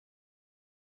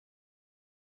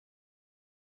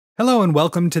Hello and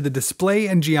welcome to the Display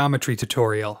and Geometry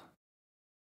tutorial.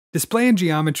 Display and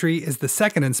Geometry is the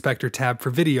second inspector tab for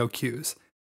video cues,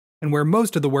 and where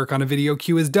most of the work on a video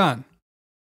cue is done.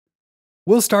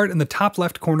 We'll start in the top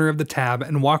left corner of the tab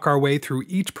and walk our way through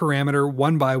each parameter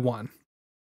one by one.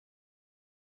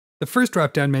 The first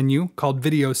drop-down menu, called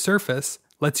Video Surface,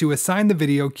 lets you assign the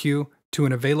video cue to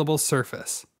an available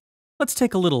surface. Let's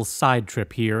take a little side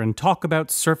trip here and talk about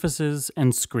surfaces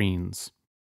and screens.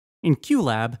 In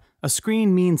QLab, a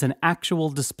screen means an actual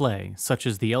display, such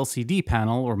as the LCD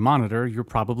panel or monitor you're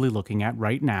probably looking at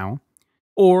right now,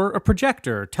 or a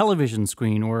projector, television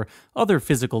screen, or other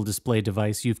physical display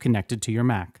device you've connected to your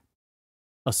Mac.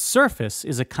 A surface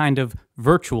is a kind of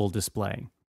virtual display.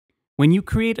 When you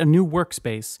create a new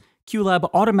workspace,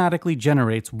 QLab automatically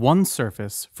generates one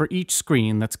surface for each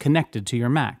screen that's connected to your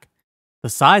Mac. The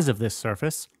size of this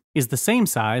surface is the same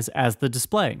size as the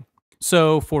display.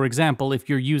 So, for example, if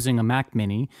you're using a Mac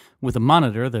Mini with a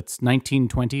monitor that's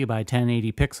 1920 by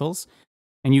 1080 pixels,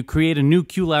 and you create a new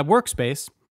QLab workspace,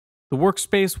 the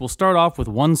workspace will start off with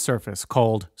one surface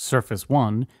called Surface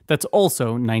 1 that's also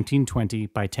 1920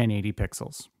 by 1080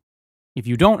 pixels. If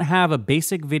you don't have a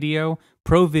basic video,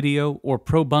 Pro Video, or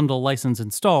Pro Bundle license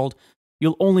installed,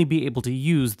 you'll only be able to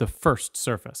use the first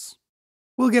surface.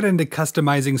 We'll get into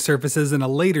customizing surfaces in a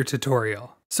later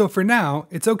tutorial, so for now,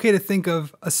 it's okay to think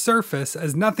of a surface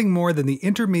as nothing more than the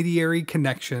intermediary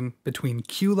connection between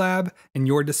QLab and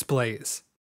your displays.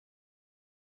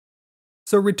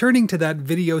 So returning to that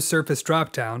Video Surface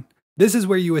dropdown, this is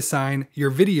where you assign your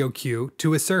video cue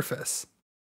to a surface.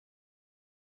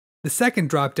 The second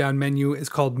dropdown menu is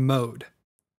called Mode,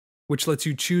 which lets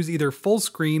you choose either full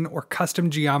screen or custom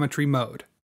geometry mode.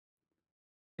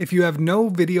 If you have no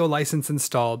video license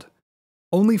installed,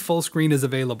 only full screen is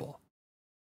available.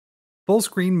 Full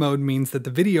screen mode means that the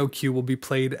video cue will be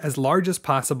played as large as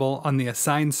possible on the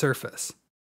assigned surface.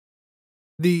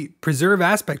 The Preserve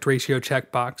Aspect Ratio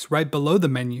checkbox right below the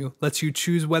menu lets you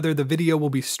choose whether the video will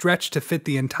be stretched to fit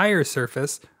the entire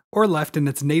surface or left in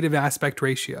its native aspect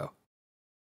ratio.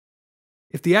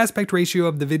 If the aspect ratio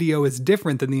of the video is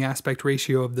different than the aspect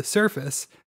ratio of the surface,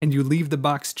 and you leave the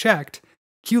box checked,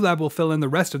 QLab will fill in the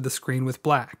rest of the screen with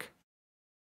black.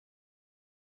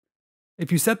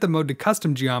 If you set the mode to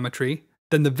custom geometry,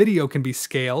 then the video can be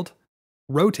scaled,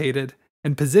 rotated,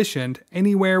 and positioned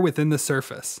anywhere within the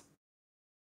surface.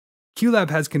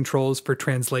 QLab has controls for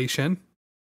translation,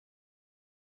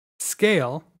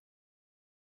 scale,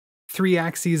 3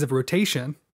 axes of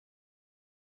rotation,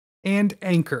 and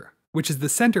anchor, which is the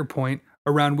center point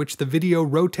around which the video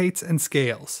rotates and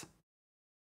scales.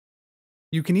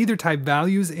 You can either type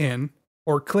values in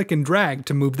or click and drag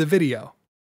to move the video.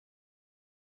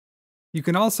 You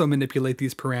can also manipulate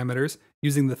these parameters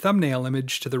using the thumbnail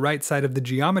image to the right side of the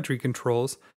geometry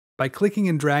controls by clicking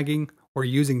and dragging or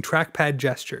using trackpad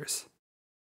gestures.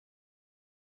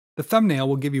 The thumbnail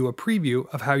will give you a preview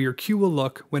of how your cue will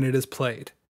look when it is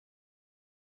played.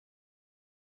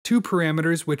 Two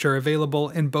parameters which are available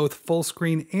in both full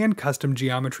screen and custom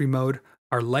geometry mode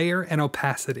are layer and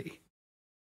opacity.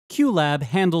 QLab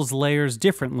handles layers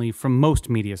differently from most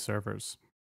media servers.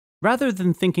 Rather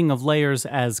than thinking of layers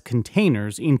as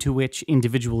containers into which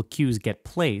individual cues get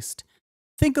placed,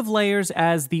 think of layers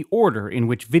as the order in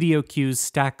which video cues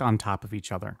stack on top of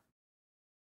each other.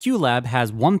 QLab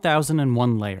has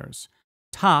 1001 layers.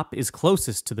 Top is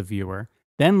closest to the viewer,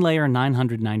 then layer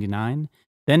 999,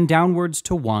 then downwards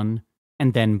to 1,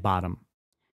 and then bottom.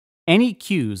 Any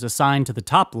cues assigned to the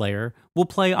top layer will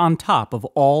play on top of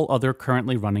all other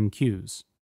currently running cues.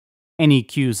 Any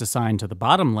cues assigned to the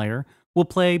bottom layer will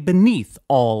play beneath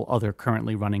all other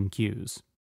currently running cues.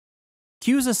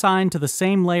 Cues assigned to the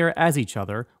same layer as each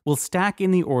other will stack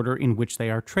in the order in which they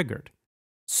are triggered.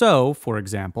 So, for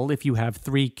example, if you have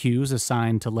 3 cues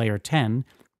assigned to layer 10,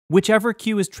 whichever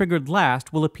cue is triggered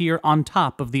last will appear on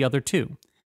top of the other 2.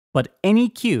 But any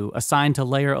cue assigned to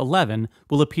layer 11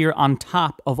 will appear on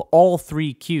top of all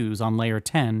 3 cues on layer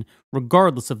 10,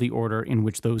 regardless of the order in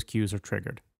which those cues are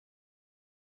triggered.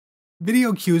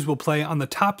 Video cues will play on the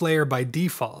top layer by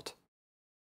default.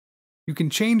 You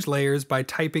can change layers by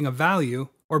typing a value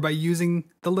or by using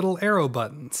the little arrow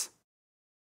buttons.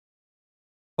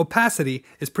 Opacity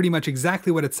is pretty much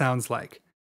exactly what it sounds like.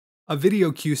 A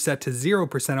video cue set to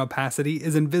 0% opacity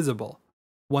is invisible.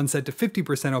 One set to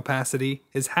 50% opacity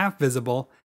is half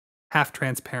visible, half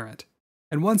transparent.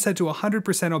 And one set to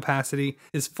 100% opacity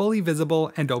is fully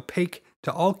visible and opaque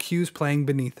to all cues playing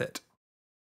beneath it.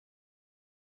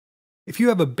 If you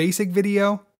have a basic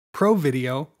video, Pro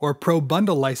Video, or Pro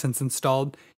Bundle license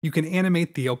installed, you can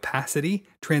animate the opacity,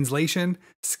 translation,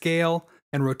 scale,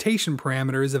 and rotation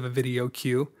parameters of a video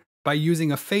cue by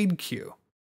using a fade queue.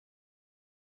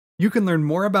 You can learn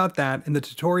more about that in the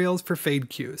tutorials for fade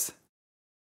queues.